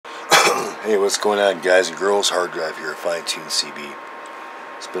Hey, what's going on, guys and girls? Hard Drive here at Fine Tune CB.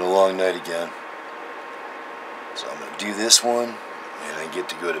 It's been a long night again, so I'm going to do this one, and I get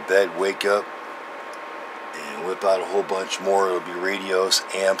to go to bed, wake up, and whip out a whole bunch more. It'll be radios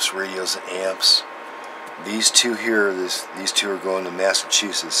and amps. These two here, these two are going to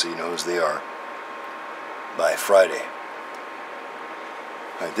Massachusetts, so you know whose they are, by Friday.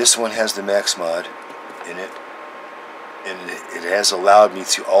 Alright, this one has the Max Mod in it. And it has allowed me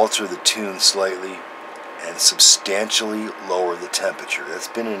to alter the tune slightly and substantially lower the temperature. That's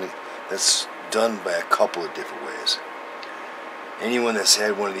done by a couple of different ways. Anyone that's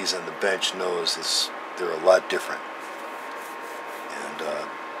had one of these on the bench knows they're a lot different. And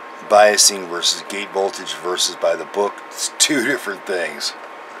biasing versus gate voltage versus by the book, it's two different things.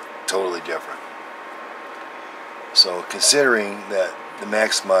 Totally different. So considering that the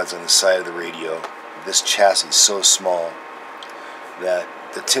Max Mod's on the side of the radio, this chassis is so small that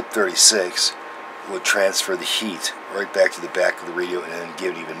the tip 36 would transfer the heat right back to the back of the radio and then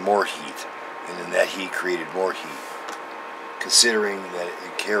give it even more heat, and then that heat created more heat. Considering that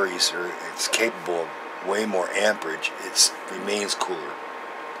it carries, or it's capable of way more amperage, it remains cooler.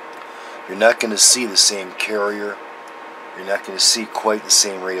 You're not going to see the same carrier, you're not going to see quite the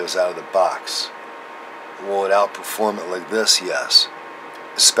same radios out of the box. Will it outperform it like this? Yes,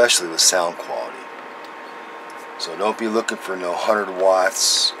 especially with sound quality. So don't be looking for no 100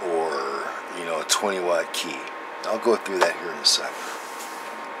 watts or, you know, a 20 watt key. I'll go through that here in a second.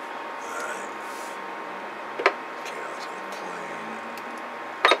 Alright. Okay, I was on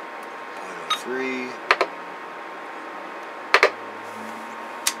plane 0.03.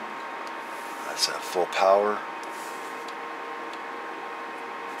 That's at full power.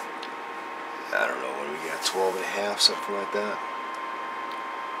 I don't know, what do we got? 12 and a half, something like that.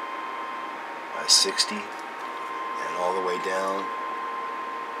 By 60. And all the way down,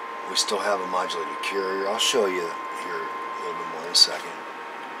 we still have a modulated carrier. I'll show you here a little bit more in a second.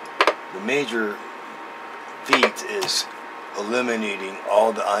 The major feat is eliminating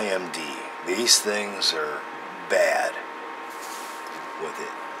all the IMD. These things are bad with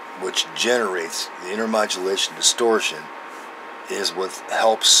it, which generates the intermodulation distortion is what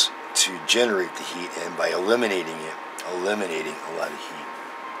helps to generate the heat, and by eliminating it, eliminating a lot of heat.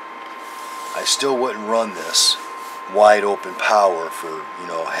 I still wouldn't run this wide open power for, you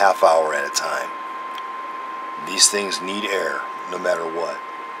know, half hour at a time. These things need air no matter what.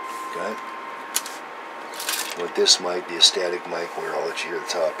 Okay? With this mic, the static mic, where I'll let you hear the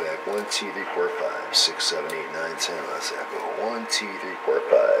top back. 1, 2, 3, 4, 5, 6, 7, 8, 9, 10. Let's echo. 1, 2, 3, 4,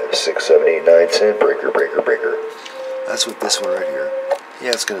 5, 6, 7, 8, 9, 10. Breaker, breaker, breaker. That's what this one right here.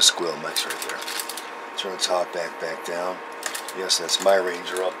 Yeah, it's gonna squeal. Mic's right there. Turn the top back down. Yes, that's my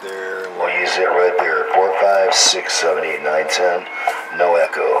Ranger up there. We'll use it right there. 4, 5, 6, 7, 8, 9, 10. No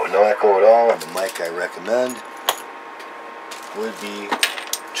echo. No echo at all. And the mic I recommend would be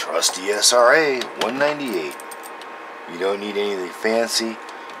trusty SRA 198. You don't need anything fancy.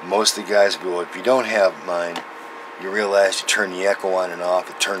 Most of the guys go, if you don't have mine, you realize you turn the echo on and off.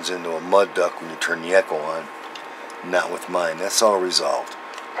 It turns into a mud duck when you turn the echo on. Not with mine. That's all resolved.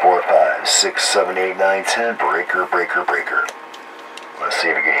 4, 5, 6, 7, 8, 9, 10. Breaker, breaker, breaker. Let's see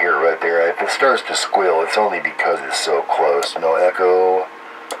if we can hear it right there. If it starts to squeal, it's only because it's so close. No echo.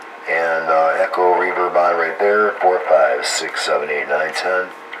 And echo reverb on right there. 4, 5, 6, 7, 8, 9, 10.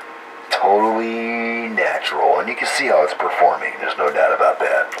 Totally natural. And you can see how it's performing. There's no doubt about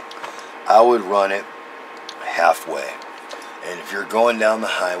that. I would run it halfway. And if you're going down the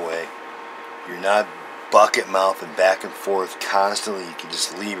highway, you're not bucket mouth and back and forth constantly, you can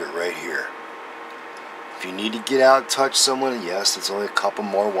just leave it right here. If you need to get out and touch someone, yes, it's only a couple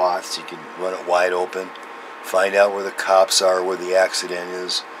more watts. You can run it wide open, find out where the cops are, where the accident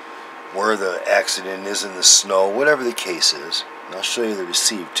is, where the accident is in the snow, whatever the case is. And I'll show you the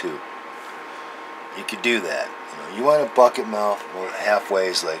receive too. You could do that. You know, you want a bucket mouth, well, halfway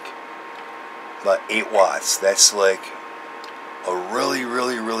is like about 8 watts. That's like a really,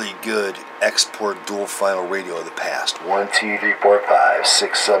 really, really good export dual final radio of the past. 1, 2, 3, 4, 5,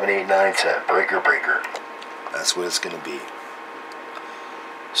 6, 7, 8, 9, 10. Breaker, breaker. That's what it's going to be.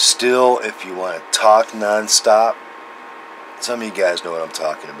 Still, if you want to talk non-stop, some of you guys know what I'm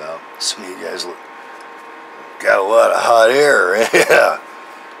talking about. Some of you guys got a lot of hot air. Yeah.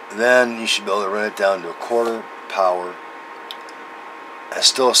 Then you should be able to run it down to a quarter power. It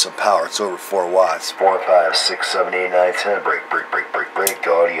still has some power. It's over 4 watts. 4, 5, 6, 7, 8, 9, 10. Break, break, break, break, break.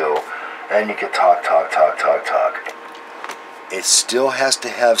 Audio. And you can talk. It still has to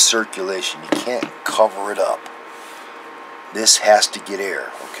have circulation. You can't cover it up. This has to get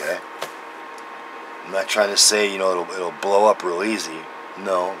air, okay? I'm not trying to say, you know, it'll blow up real easy.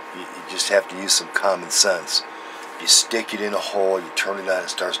 No, you just have to use some common sense. You stick it in a hole, you turn it on, it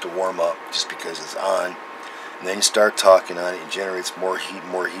starts to warm up just because it's on. And then you start talking on it, it generates more heat,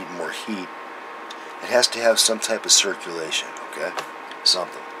 more heat, more heat. It has to have some type of circulation, okay?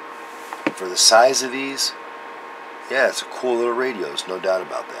 Something. For the size of these, yeah, it's a cool little radio, there's no doubt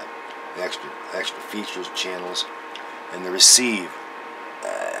about that. The extra features, channels, and the receive.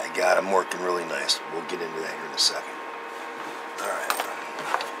 I got them working really nice. We'll get into that here in a second. Alright.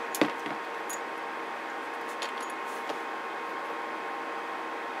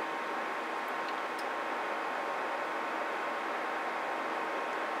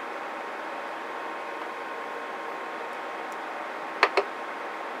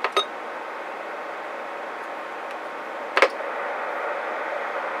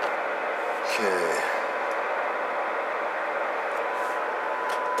 Okay.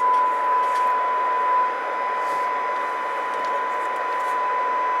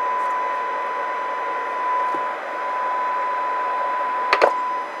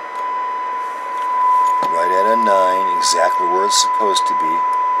 Right at a 9, exactly where it's supposed to be.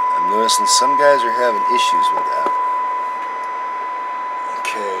 I'm noticing some guys are having issues with that.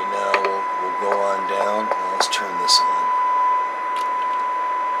 Okay, now we'll go on down. Now let's turn this on.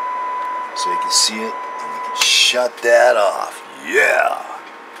 So you can see it, and we can shut that off. Yeah!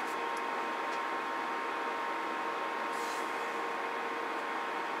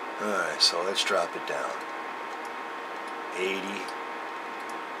 Alright, so let's drop it down. 80.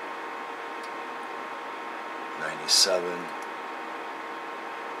 97.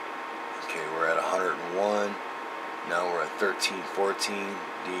 Okay, we're at 101. Now we're at 1314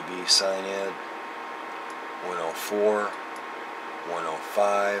 dB sinad. 104.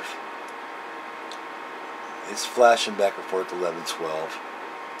 105. It's flashing back and forth 11, 12.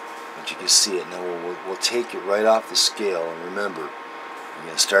 But you can see it. Now we'll take it right off the scale. And remember, you're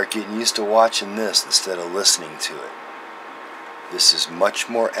going to start getting used to watching this instead of listening to it. This is much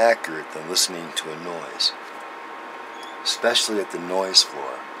more accurate than listening to a noise, especially at the noise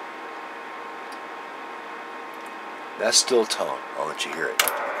floor. That's still tone. I'll let you hear it.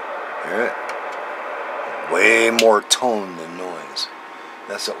 Hear it? Way more tone than noise.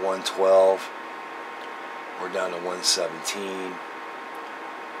 That's at 112. We're down to 117,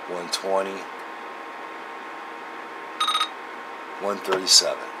 120,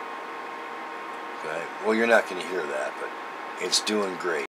 137. Okay? Well, you're not going to hear that, but it's doing great.